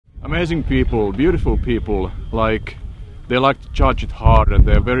Amazing people, beautiful people, like they like to charge it hard and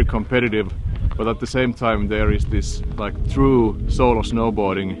they're very competitive, but at the same time there is this like true solo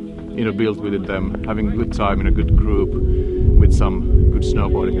snowboarding built within them, having a good time in a good group with some good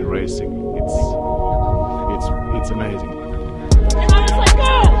snowboarding and racing. It's amazing.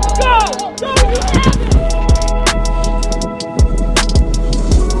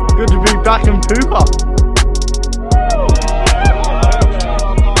 Good to be back in Pyhä.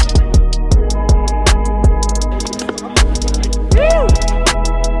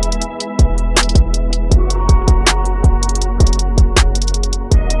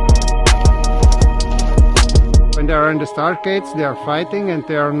 When they are in the start gates, they are fighting and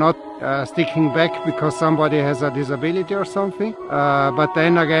they are not sticking back because somebody has a disability or something. But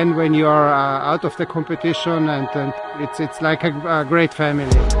then again, when you are out of the competition, and it's like a great family.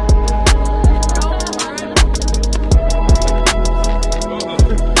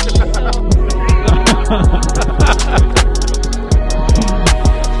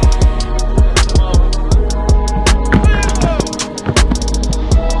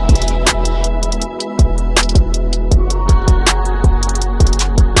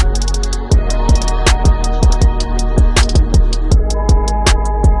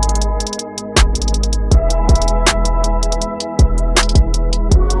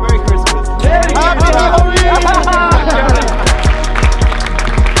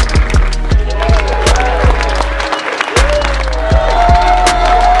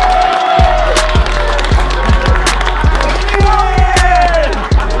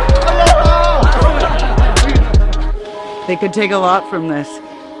 They could take a lot from this.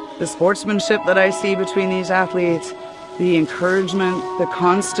 The sportsmanship that I see between these athletes, the encouragement, the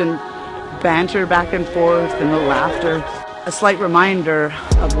constant banter back and forth, and the laughter. A slight reminder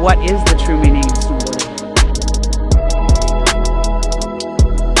of what is the true meaning of snowboarding.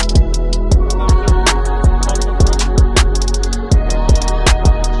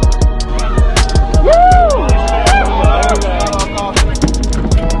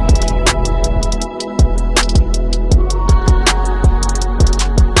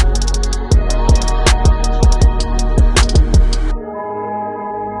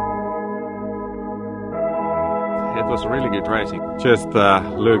 It was really good racing. Just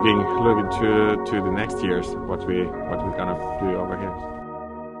looking to the next years, what we're gonna do over here.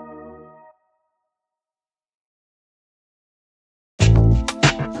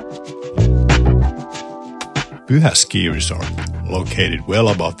 Pyhä ski resort, located well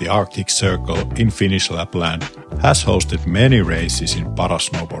above the Arctic Circle in Finnish Lapland, has hosted many races in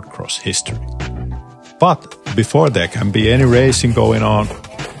para-snowboard cross history. But before there can be any racing going on,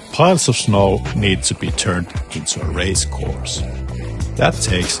 piles of snow need to be turned into a race course. That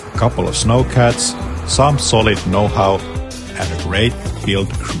takes a couple of snowcats, some solid know-how, and a great build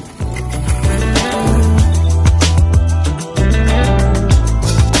crew.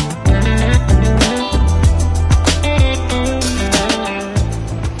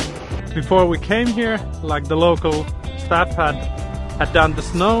 Before we came here, like the local staff had done the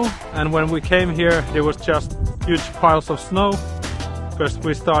snow, and when we came here there was just huge piles of snow. First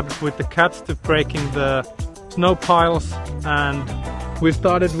we started with the cats to breaking the snow piles, and we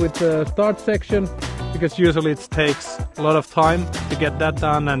started with the start section because usually it takes a lot of time to get that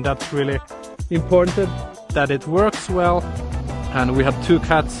done, and that's really important that it works well. And we had two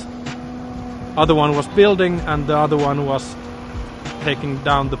cats. Other one was building and the other one was taking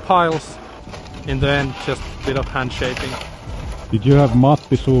down the piles. In the end, just a bit of hand shaping. Did you have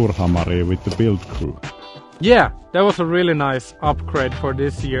Matti Suurhamari with the build crew? Yeah, that was a really nice upgrade for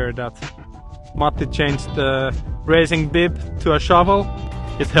this year, that Matti changed the racing bib to a shovel.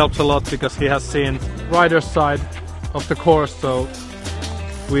 It helps a lot because he has seen rider's side of the course, so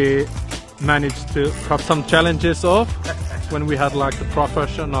we managed to cut some challenges off when we had like the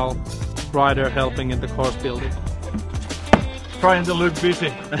professional rider helping in the course building. Trying to look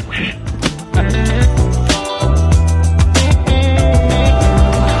busy.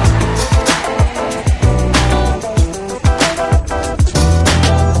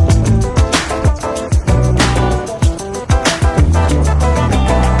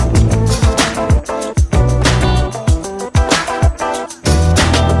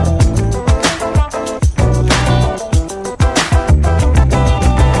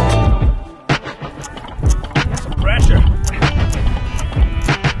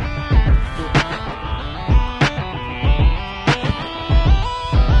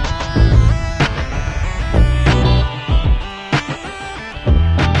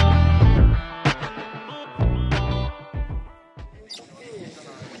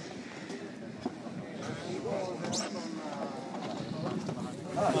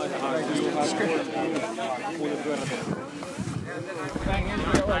 Hey,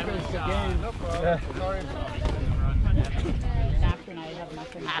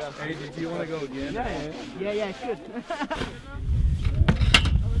 did you want to go again? Yeah, I should.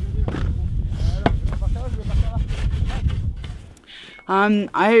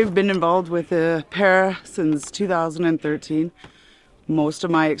 I've been involved with the Pyhä since 2013. Most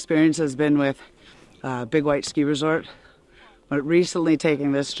of my experience has been with Big White Ski Resort, but recently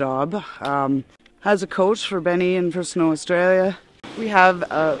taking this job as a coach for Benny and for Snow Australia. We have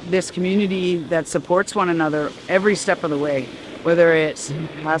this community that supports one another every step of the way, whether it's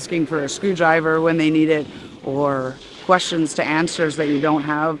asking for a screwdriver when they need it or questions to answers that you don't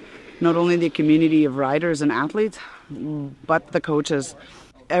have. Not only the community of riders and athletes, but the coaches.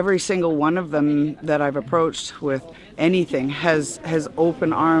 Every single one of them that I've approached with anything has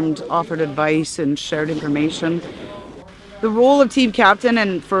open-armed, offered advice and shared information. The role of team captain,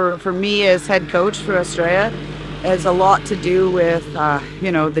 and for me as head coach for Australia, has a lot to do with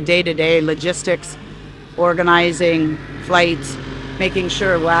the day-to-day logistics, organizing flights, making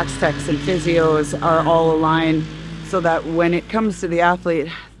sure wax techs and physios are all aligned so that when it comes to the athlete,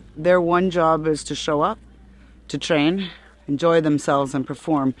 their one job is to show up, to train, enjoy themselves and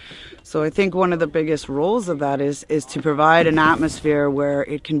perform. So I think one of the biggest roles of that is to provide an atmosphere where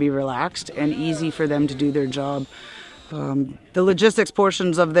it can be relaxed and easy for them to do their job. The logistics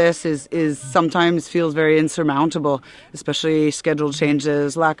portions of this is sometimes feels very insurmountable, especially schedule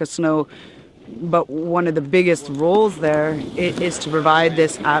changes, lack of snow. But one of the biggest roles there is to provide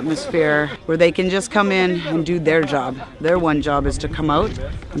this atmosphere where they can just come in and do their job. Their one job is to come out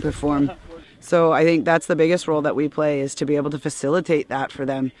and perform. So I think that's the biggest role that we play, is to be able to facilitate that for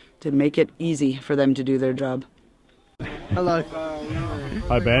them, to make it easy for them to do their job. Hello.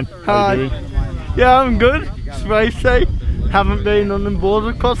 Hi Ben. Hi. How are you doing? Yeah, I'm good. It's race day. Haven't been on the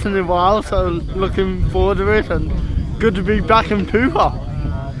border cross in a while, so looking forward to it, and good to be back in Pyhä.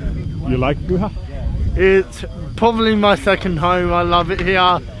 You like Pyhä? It's probably my second home. I love it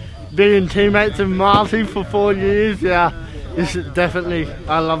here. Being teammates with Marty for 4 years, yeah, it's definitely,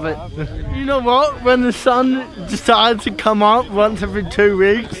 I love it. You know what? When the sun decides to come up once every 2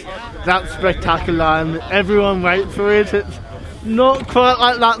 weeks, that's spectacular, and everyone waits for it. It's not quite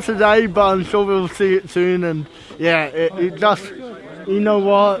like that today, but I'm sure we'll see it soon. And yeah, it just, you know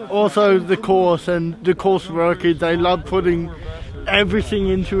what? Also the course and the course workers, they love putting everything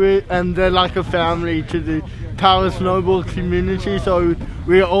into it, and they're like a family to the Pyhä snowboard community, so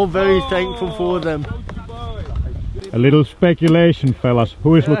we're all very thankful for them. A little speculation, fellas.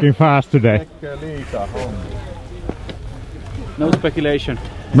 Who is looking fast today? No speculation.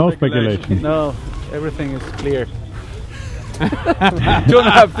 No speculation. No, everything is clear. Don't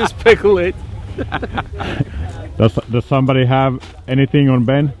have to speculate. Does somebody have anything on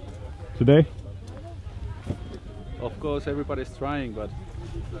Ben today? Of course, everybody's trying, but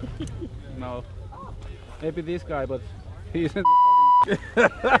no. Maybe this guy, but he isn't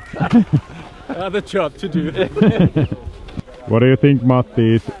the other job to do. What do you think,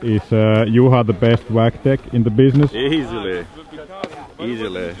 Matti? Is Juha the best whack tech in the business? Easily.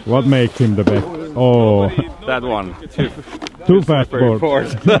 What makes him the best? Oh, That one. too fast board.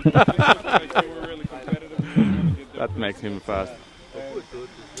 That makes him fast.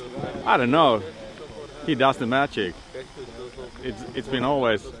 I don't know. He does the magic. It's been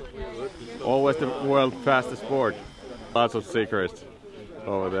always the world's fastest sport. Lots of secrets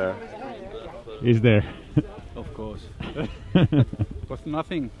over there. Is there? Of course. Was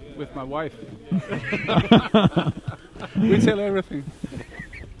nothing with my wife. We tell everything.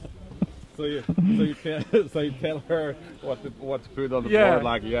 So you tell her what to put on the board,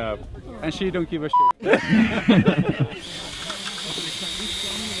 like, yeah. And she don't give a shit.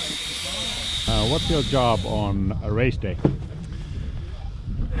 What's your job on a race day?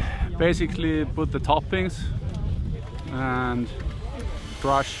 Basically put the toppings and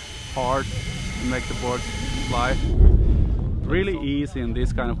brush hard to make the board fly. Really easy in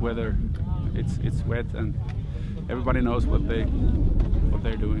this kind of weather. It's wet and everybody knows what they're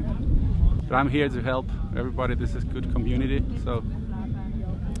doing. But I'm here to help everybody. This is a good community, so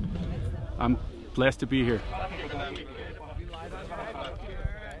I'm blessed to be here.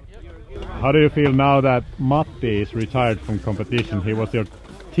 How do you feel now that Matti is retired from competition? He was your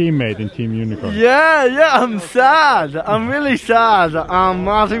teammate in Team Unicorn. Yeah, I'm sad. I'm really sad.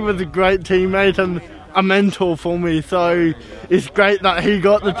 Marty was a great teammate and a mentor for me, so it's great that he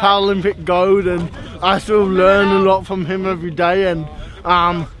got the Paralympic gold, and I still learn a lot from him every day, and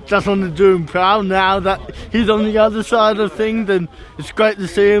just want to do him proud now that he's on the other side of things, and it's great to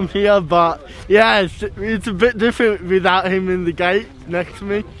see him here. But yeah, it's a bit different without him in the gate next to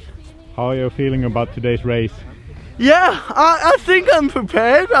me. How are you feeling about today's race? Yeah, I think I'm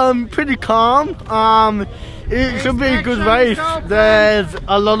prepared. I'm pretty calm. It should be a good race. There's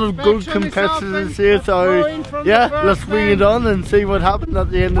a lot of good competitors here, so yeah, let's bring it on and see what happens at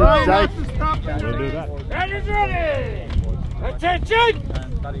the end of the day. We'll do that. Ready! Attention!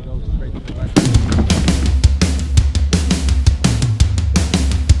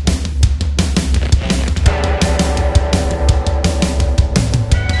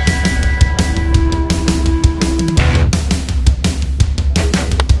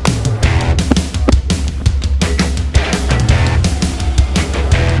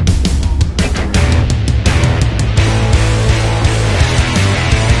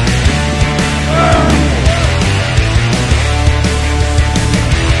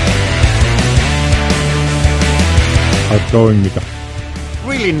 How's it going, Mika?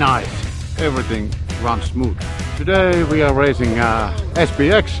 Really nice. Everything runs smooth. Today we are racing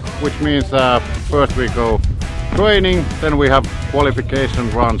SPX, which means first we go training, then we have qualification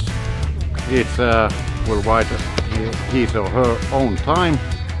runs. Each will ride his or her own time.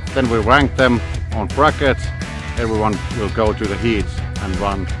 Then we rank them on brackets. Everyone will go to the heats and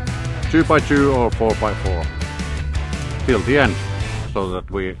run 2x2 or 4x4 till the end, so that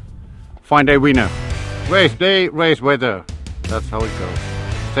we find a winner. Race day, race weather. That's how it goes.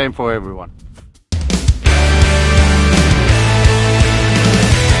 Same for everyone.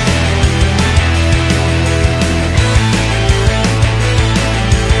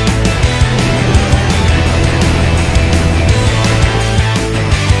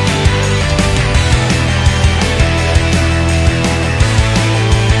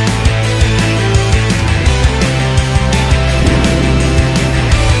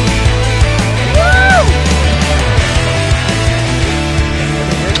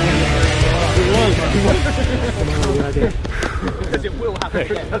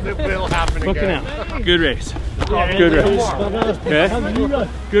 Looking out. Good race. Good race. Okay?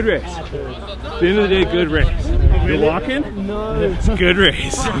 Good race. At the end of the day, good race. You're walking? No. It's a good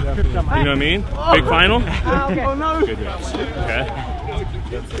race. You know what I mean? Big final? Oh no. Good race. Okay?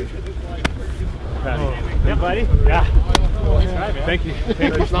 Yeah, buddy? Yeah. Thank you.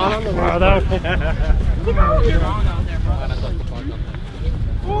 Thank you.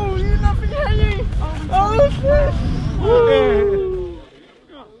 Oh, you're not behaving! Oh, shit!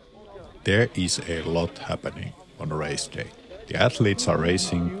 There is a lot happening on a race day. The athletes are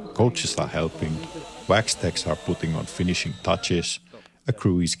racing, coaches are helping, wax techs are putting on finishing touches, a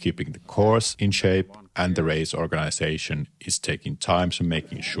crew is keeping the course in shape, and the race organization is taking time and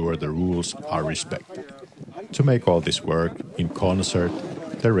making sure the rules are respected. To make all this work in concert,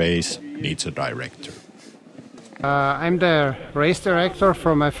 the race needs a director. I'm the race director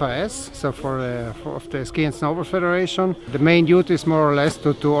from FIS, so for the Ski and Snowboard Federation. The main duty is more or less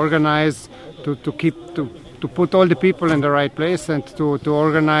to organize, to put all the people in the right place, and to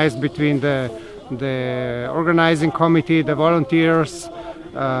organize between the organizing committee, the volunteers,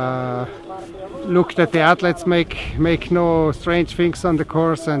 look that the athletes make no strange things on the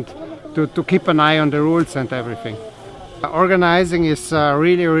course, and to keep an eye on the rules and everything. Organizing is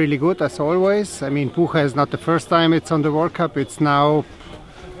really, really good as always. I mean, Pyhä is not the first time it's on the World Cup. It's now,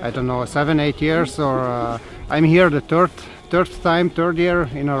 I don't know, 7-8 years, or I'm here the third year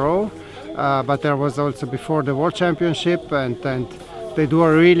in a row. But there was also before the World Championship, and they do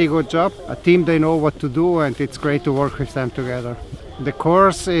a really good job. A team, they know what to do, and it's great to work with them together. The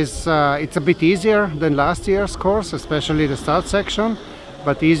course is it's a bit easier than last year's course, especially the start section.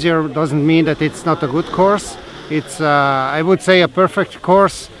 But easier doesn't mean that it's not a good course. It's, I would say, a perfect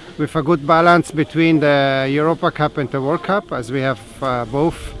course with a good balance between the Europa Cup and the World Cup, as we have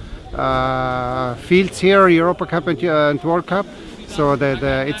both fields here, Europa Cup and World Cup. So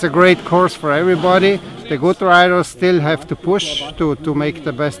it's a great course for everybody. The good riders still have to push to make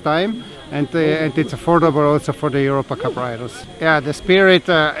the best time, and it's affordable also for the Europa Cup riders. Yeah, the spirit,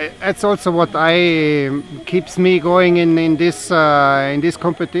 that's also what keeps me going in these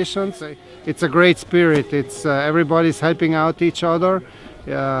competitions. It's a great spirit. It's everybody's helping out each other.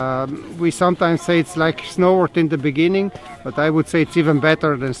 We sometimes say it's like snowboard in the beginning, but I would say it's even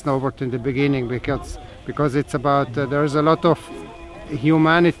better than snowboard in the beginning, because it's about there's a lot of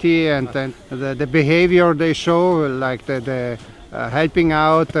humanity, and the behavior they show, like the helping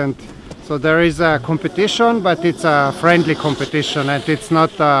out, and so there is a competition, but it's a friendly competition, and it's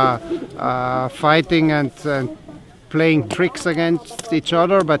not fighting and playing tricks against each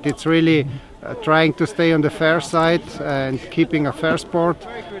other, but it's really trying to stay on the fair side and keeping a fair sport,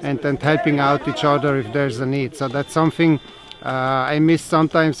 and helping out each other if there's a need. So that's something I miss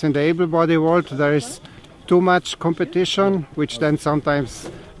sometimes in the able-bodied world. There is too much competition, which then sometimes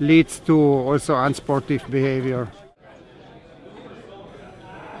leads to also unsportive behavior.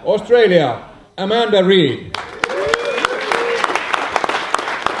 Australia, Amanda Reed.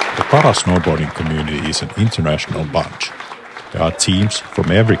 The para-snowboarding community is an international bunch. There are teams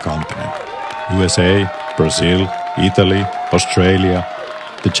from every continent: USA, Brazil, Italy, Australia.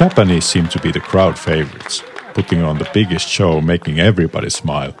 The Japanese seem to be the crowd favorites, putting on the biggest show, making everybody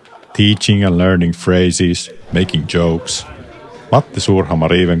smile, teaching and learning phrases, making jokes. Matti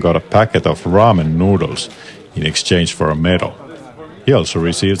Suurhamar even got a packet of ramen noodles in exchange for a medal. He also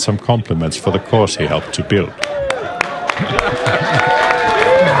received some compliments for the course he helped to build.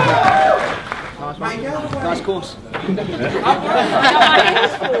 Nice course.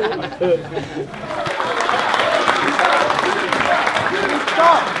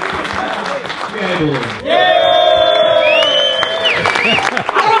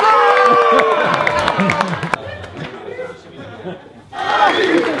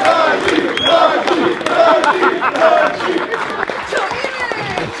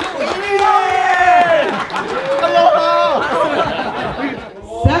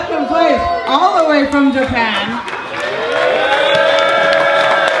 Second place, all the way from Japan.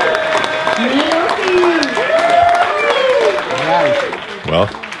 Well,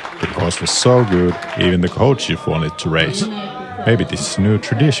 the course was so good, even the coach chief wanted to race. Maybe this is a new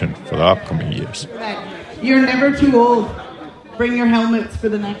tradition for the upcoming years. You're never too old. Bring your helmets for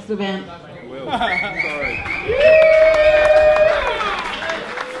the next event.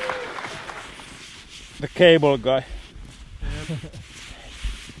 The cable guy.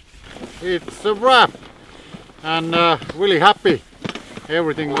 It's a wrap, and really happy.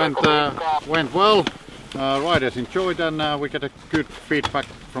 Everything went well. Riders enjoyed, and we get a good feedback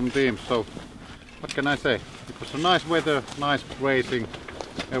from teams. So, what can I say? It was a nice weather, nice racing.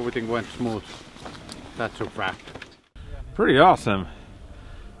 Everything went smooth. That's a wrap. Pretty awesome.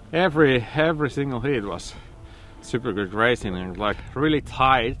 Every single heat was super good racing, and like really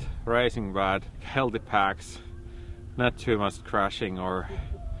tight racing, but healthy packs, not too much crashing or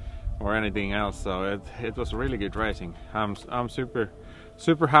anything else. So it was really good racing. I'm super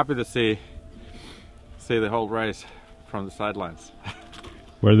happy to see the whole race from the sidelines.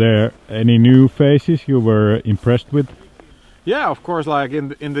 Were there any new faces you were impressed with? Yeah, of course. Like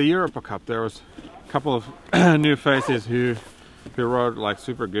in the Europa Cup, there was a couple of new faces who rode like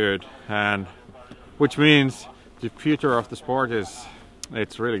super good, and which means the future of the sport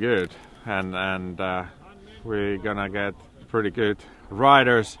it's really good, and we're gonna get pretty good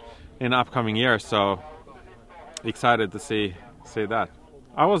riders in upcoming years. So excited to see that.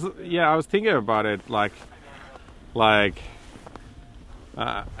 I was thinking about it, like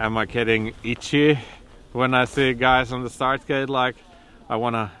am I getting itchy when I see guys on the start gate? Like I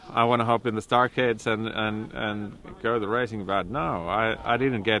wanna hop in the start gates and go the racing, but no, I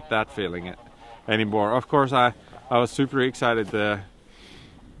didn't get that feeling anymore. Of course, I was super excited to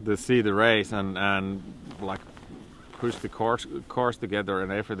see the race and like push the course together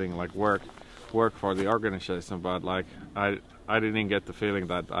and everything, like work for the organization, but like I didn't get the feeling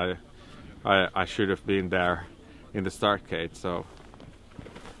that I should have been there in the start gate. So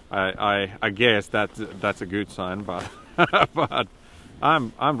I guess that's a good sign, but but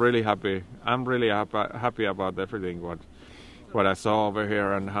I'm really happy. I'm really happy about everything what I saw over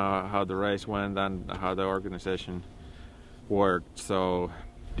here and how the race went and how the organization worked. So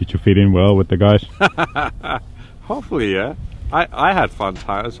did you fit in well with the guys? Hopefully, yeah. I had fun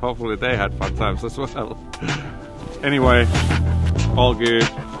times. Hopefully they had fun times as well. Anyway, all good.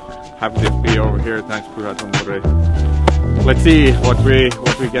 Happy to be over here. Thanks, Pyhä. Let's see what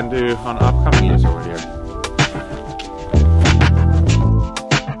we can do on upcoming years over here.